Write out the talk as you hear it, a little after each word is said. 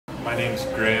My name's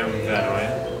Graham Van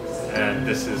Oyen, and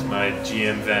this is my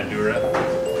GM Vandura.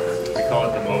 We call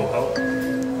it the Moho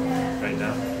right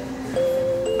now.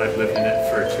 I've lived in it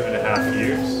for 2.5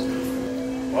 years.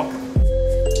 Welcome.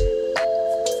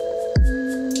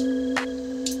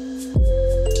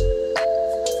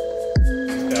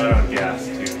 It's got on gas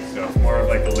too, so more of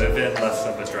like a live-in, less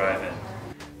of a drive-in.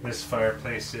 This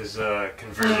fireplace is a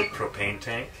converted propane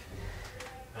tank.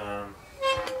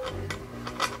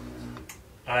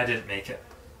 I didn't make it.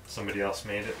 Somebody else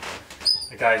made it.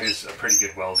 A guy who's a pretty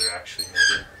good welder actually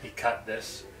made it. He cut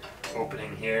this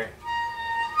opening here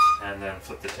and then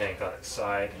flipped the tank on its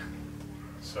side.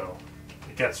 So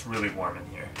it gets really warm in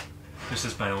here. This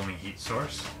is my only heat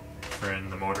source for in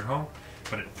the motorhome,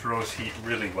 but it throws heat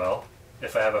really well.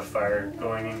 If I have a fire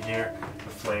going in here, the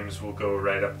flames will go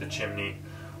right up the chimney.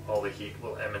 All the heat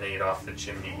will emanate off the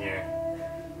chimney here.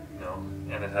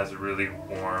 And it has a really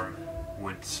warm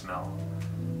wood smell.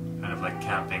 Kind of like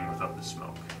camping without the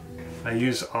smoke. I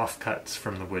use offcuts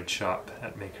from the wood shop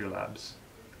at Maker Labs.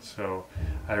 So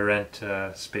I rent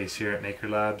space here at Maker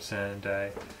Labs and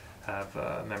I have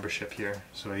a membership here.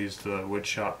 So I use the wood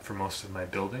shop for most of my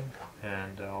building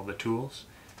and all the tools,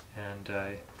 and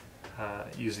I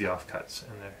use the offcuts,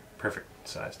 and they're perfect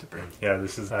size to bring. Yeah,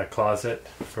 this is a closet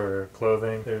for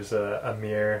clothing. There's a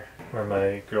mirror where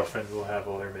my girlfriend will have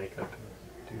all her makeup and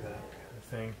do that kind of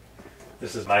thing.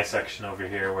 This is my section over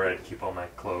here where I'd keep all my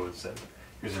clothes, and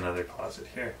here's another closet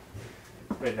here.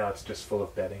 Right now it's just full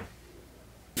of bedding.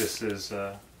 This is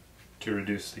to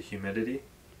reduce the humidity.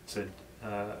 It's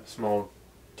a small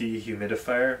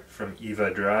dehumidifier from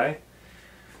Eva Dry.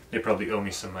 They probably owe me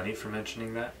some money for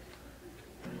mentioning that.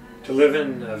 To live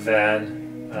in a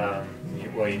van,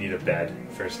 well, you need a bed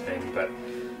first thing, but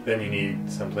then you need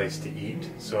some place to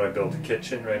eat. So I built a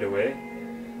kitchen right away,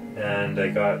 and I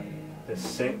got this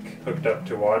sink hooked up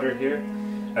to water here.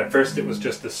 At first it was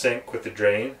just a sink with a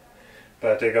drain,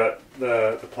 but I got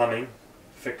the plumbing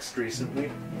fixed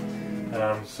recently.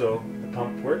 So the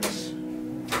pump works.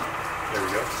 There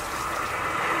we go.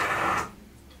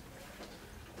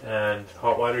 And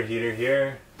hot water heater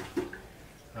here.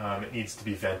 It needs to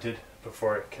be vented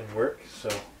before it can work, so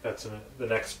that's the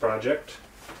next project.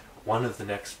 One of the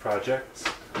next projects.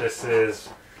 This is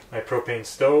my propane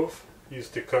stove.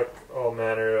 Used to cook all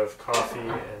manner of coffee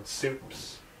and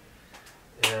soups.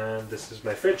 And this is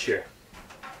my fridge here,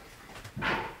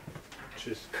 which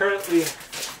is currently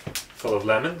full of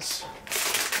lemons.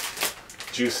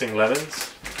 Juicing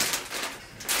lemons.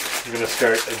 I'm going to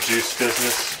start a juice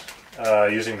business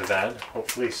using the van,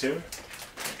 hopefully soon.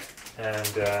 And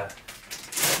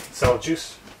sell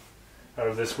juice out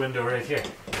of this window right here.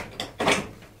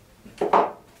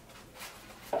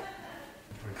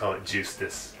 We call it Juice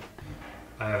This.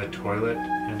 I have a toilet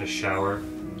and a shower.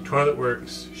 Toilet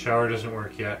works, shower doesn't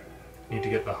work yet. Need to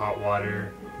get the hot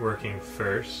water working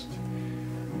first,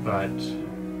 but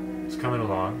it's coming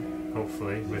along.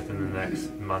 Hopefully within the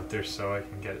next month or so I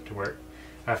can get it to work.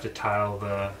 I have to tile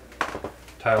the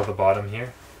bottom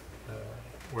here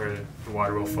where the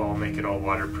water will fall, make it all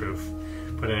waterproof,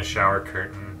 put in a shower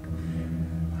curtain.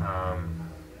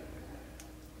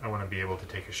 I want to be able to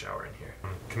take a shower in here.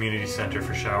 Community center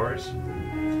for showers,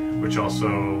 which also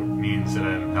means that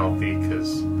I'm healthy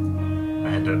because I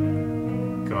end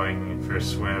up going for a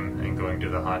swim and going to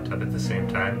the hot tub at the same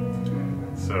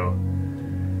time. So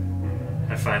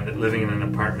I find that living in an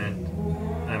apartment,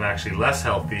 I'm actually less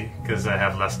healthy because I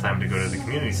have less time to go to the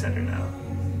community center now,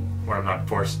 or I'm not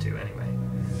forced to anyway.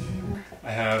 I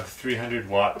have 300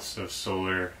 watts of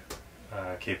solar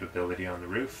capability on the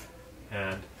roof,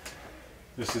 and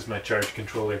this is my charge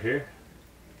controller here.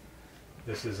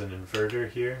 This is an inverter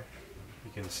here.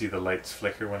 You can see the lights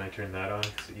flicker when I turn that on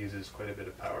because it uses quite a bit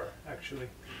of power actually.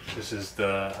 This is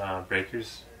the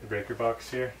the breaker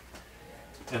box here.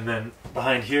 And then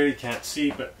behind here you can't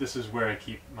see, but this is where I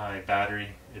keep my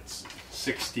battery. It's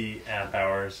 60 amp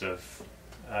hours of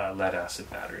lead acid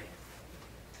battery.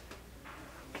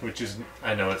 Which is,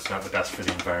 I know it's not the best for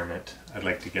the environment. I'd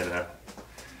like to get a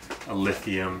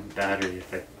lithium battery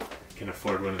if I can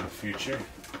afford one in the future.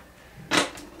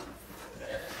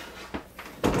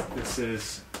 This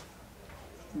is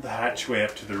the hatchway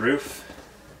up to the roof.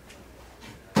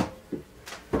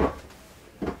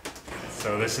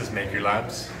 So this is Maker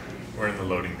Labs. We're in the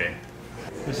loading bay.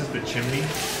 This is the chimney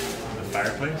of the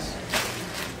fireplace.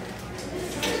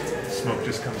 Smoke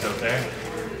just comes out there.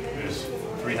 There's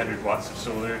 300 watts of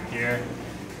solar here.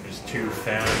 There's 2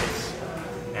 fans,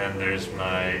 and there's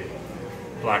my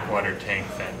Blackwater tank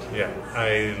vent. Yeah,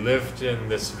 I lived in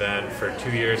this van for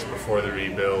 2 years before the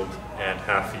rebuild and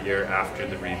half a year after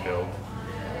the rebuild,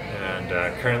 and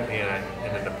currently in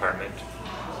an apartment.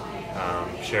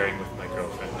 sharing with my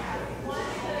girlfriend.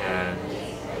 And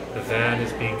the van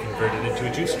is being converted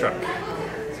into a juice truck.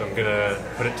 So I'm gonna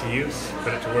put it to use,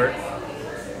 put it to work.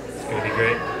 It's gonna be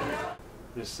great.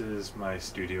 This is my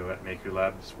studio at Maker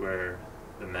Labs where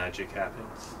the magic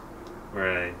happens,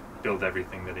 where I build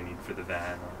everything that I need for the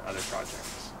van or other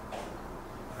projects.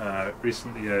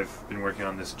 Recently I've been working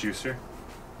on this juicer.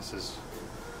 This is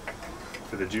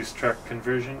for the juice truck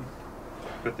conversion.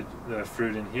 Put the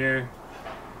fruit in here.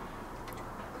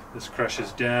 This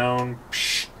crushes down.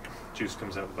 Psh, juice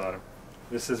comes out the bottom.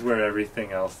 This is where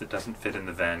everything else that doesn't fit in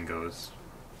the van goes.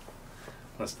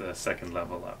 Plus the second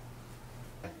level up.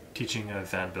 Teaching a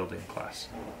van building class.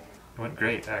 It went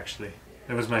great, actually.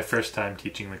 It was my first time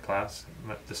teaching the class.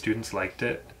 The students liked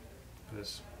it. It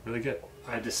was really good.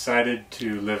 I decided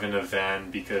to live in a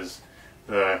van because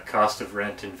the cost of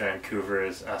rent in Vancouver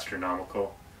is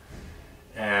astronomical.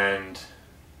 And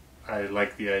I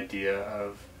like the idea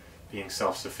of being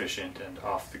self-sufficient and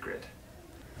off the grid.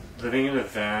 Living in a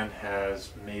van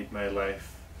has made my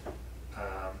life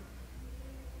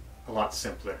a lot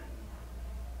simpler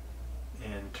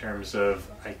in terms of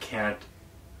I can't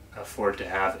afford to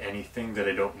have anything that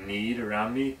I don't need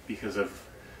around me because of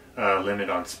a limit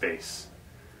on space.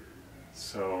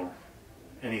 So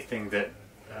anything that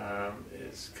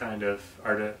is kind of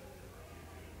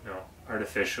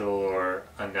artificial or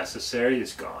unnecessary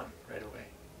is gone right away.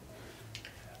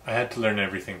 I had to learn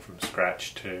everything from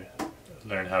scratch to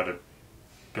learn how to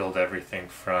build everything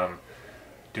from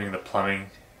doing the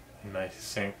plumbing in my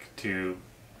sink to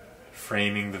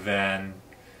framing the van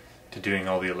to doing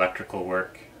all the electrical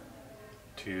work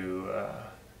to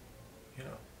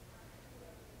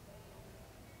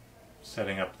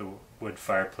setting up the wood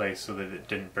fireplace so that it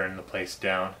didn't burn the place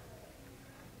down.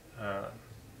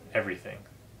 Everything.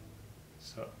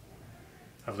 So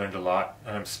I've learned a lot,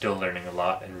 and I'm still learning a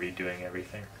lot and redoing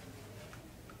everything.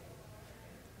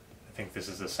 I think this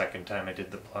is the second time I did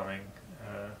the plumbing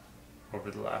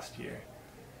over the last year.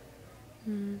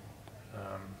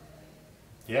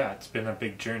 Yeah, it's been a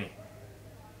big journey.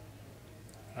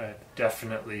 I've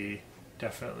definitely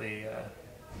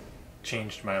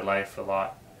changed my life a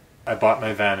lot. I bought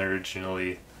my van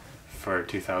originally for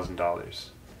 $2,000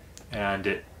 and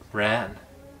it ran,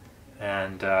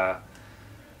 and I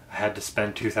had to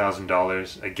spend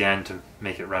 $2,000 again to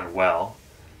make it run well,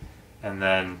 and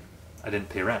then I didn't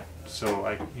pay rent, so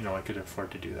I could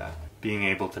afford to do that. Being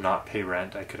able to not pay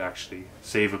rent, I could actually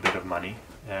save a bit of money,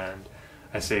 and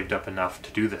I saved up enough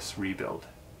to do this rebuild,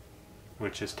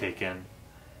 which has taken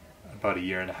about 1.5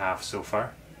 years so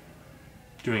far,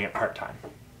 doing it part-time.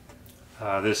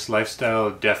 This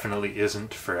lifestyle definitely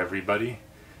isn't for everybody,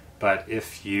 but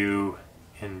if you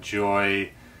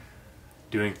enjoy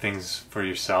doing things for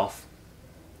yourself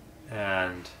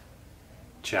and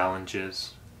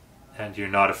challenges, and you're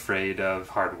not afraid of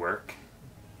hard work,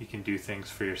 you can do things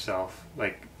for yourself.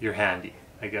 Like, you're handy,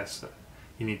 I guess.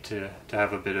 You need to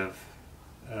have a bit of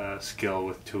skill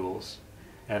with tools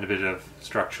and a bit of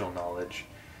structural knowledge.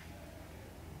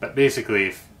 But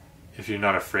basically, if you're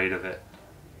not afraid of it,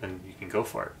 then you can go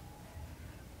for it.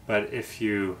 But if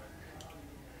you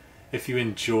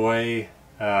enjoy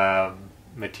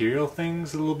material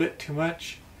things a little bit too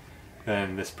much,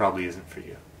 then this probably isn't for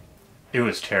you. It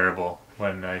was terrible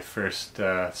when I first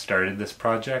started this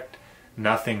project.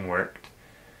 Nothing worked.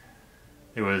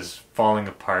 It was falling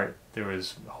apart. There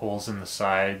was holes in the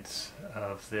sides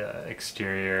of the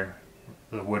exterior.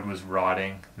 The wood was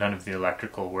rotting. None of the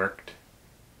electrical worked.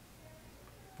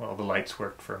 Well, the lights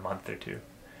worked for a month or two.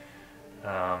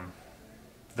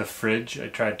 The fridge I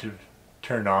tried to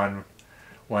turn on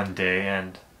one day,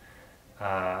 and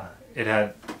it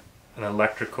had an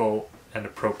electrical and a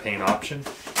propane option.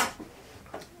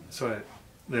 So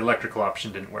the electrical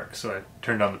option didn't work, so I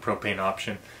turned on the propane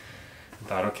option and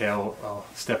thought, okay, I'll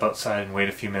step outside and wait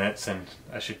a few minutes, and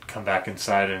I should come back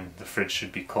inside and the fridge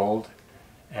should be cold.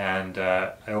 And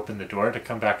I opened the door to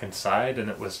come back inside, and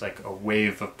it was like a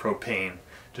wave of propane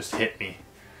just hit me.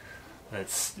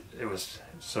 It was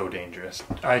so dangerous.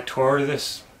 I tore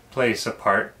this place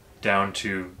apart down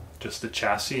to just the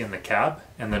chassis and the cab,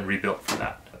 and then rebuilt from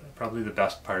that. Probably the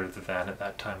best part of the van at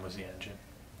that time was the engine.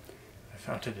 I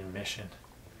found it in Mission.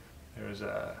 There was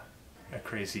a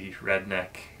crazy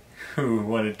redneck who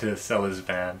wanted to sell his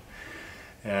van,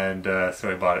 and so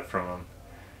I bought it from him.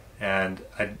 And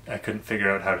I couldn't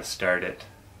figure out how to start it,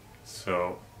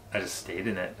 so I just stayed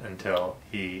in it until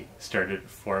he started it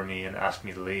for me and asked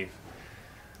me to leave.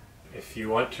 If you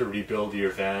want to rebuild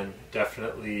your van,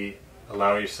 definitely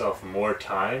allow yourself more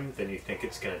time than you think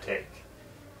it's going to take,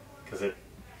 because it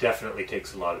definitely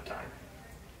takes a lot of time.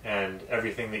 And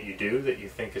everything that you do that you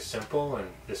think is simple and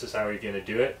this is how you're going to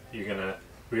do it, you're going to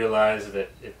realize that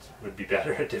it would be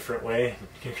better a different way, and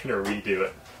you're going to redo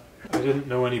it. I didn't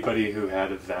know anybody who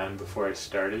had a van before I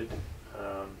started,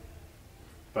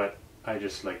 but I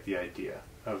just like the idea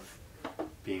of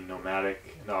being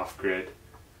nomadic and off-grid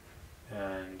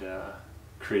and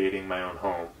creating my own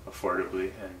home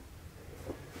affordably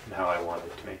and how I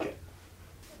wanted to make it.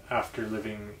 After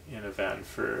living in a van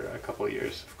for a couple of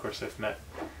years, of course, I've met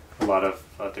a lot of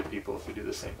other people who do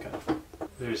the same kind of thing.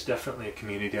 There's definitely a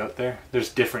community out there.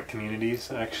 There's different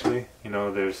communities, actually. You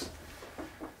know, there's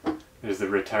the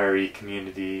retiree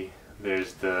community,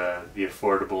 there's the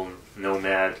affordable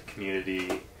nomad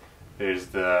community, there's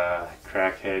the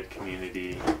crackhead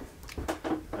community.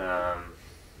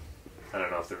 I don't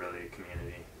know if they're really a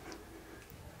community.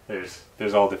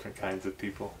 There's all different kinds of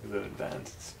people who live in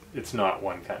vans. It's not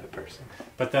one kind of person.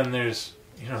 But then there's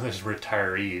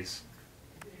retirees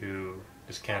who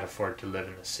just can't afford to live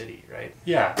in the city, right?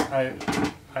 Yeah,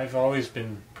 I've always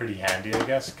been pretty handy, I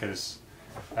guess, because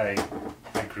I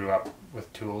grew up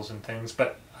with tools and things,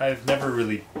 but I've never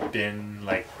really been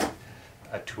like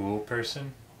a tool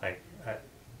person. Like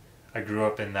I grew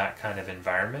up in that kind of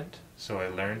environment, so I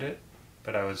learned it,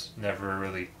 but I was never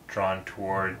really drawn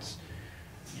towards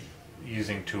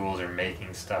using tools or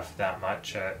making stuff that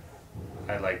much.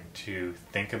 I like to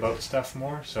think about stuff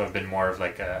more, so I've been more of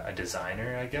like a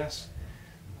designer, I guess,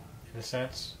 in a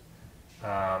sense.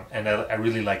 And I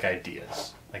really like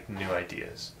ideas, like new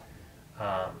ideas.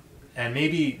 And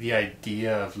maybe the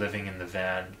idea of living in the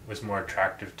van was more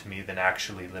attractive to me than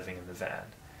actually living in the van.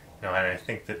 You know, and I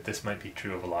think that this might be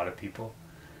true of a lot of people.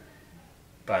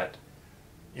 But,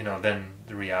 you know, then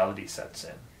the reality sets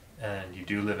in, and you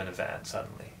do live in a van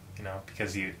suddenly, you know,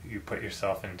 because you put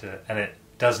yourself into, and it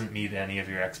doesn't meet any of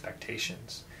your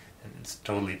expectations, and it's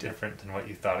totally different than what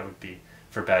you thought it would be,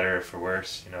 for better or for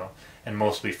worse, you know, and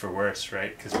mostly for worse,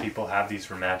 right? Because people have these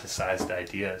romanticized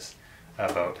ideas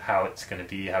about how it's going to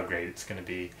be, how great it's going to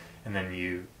be, and then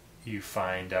you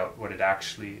find out what it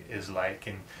actually is like,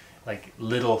 and like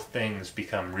little things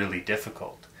become really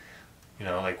difficult. You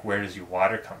know, like, where does your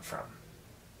water come from?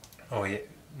 Oh yeah,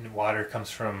 water comes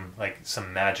from like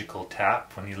some magical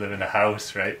tap when you live in a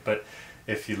house, right? But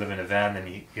if you live in a van, then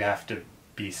you have to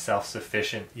be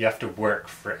self-sufficient. You have to work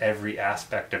for every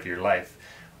aspect of your life,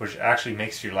 which actually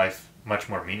makes your life much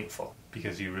more meaningful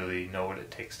because you really know what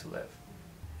it takes to live.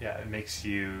 Yeah, it makes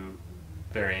you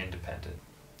very independent.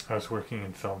 I was working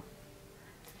in film,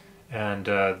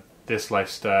 and this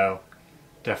lifestyle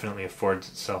definitely affords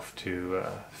itself to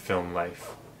film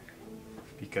life,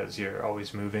 because you're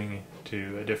always moving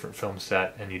to a different film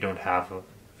set and you don't have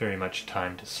very much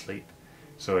time to sleep.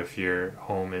 So if your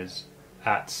home is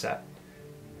at set,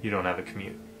 you don't have a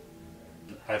commute.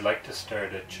 I'd like to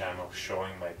start a channel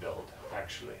showing my build,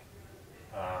 actually.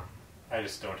 I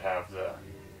just don't have the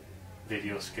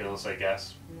video skills, I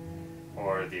guess,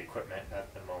 or the equipment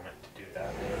at the moment to do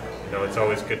that. You know, it's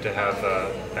always good to have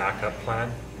a backup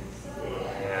plan,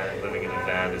 and living in a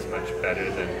van is much better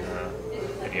than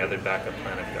any other backup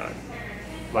plan I've got.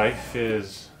 Life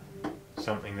is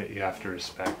something that you have to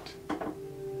respect,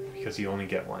 because you only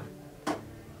get one.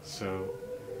 So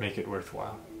make it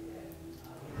worthwhile.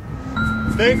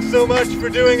 Thanks so much for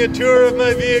doing a tour of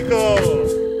my vehicle!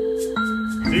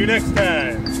 See you next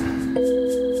time!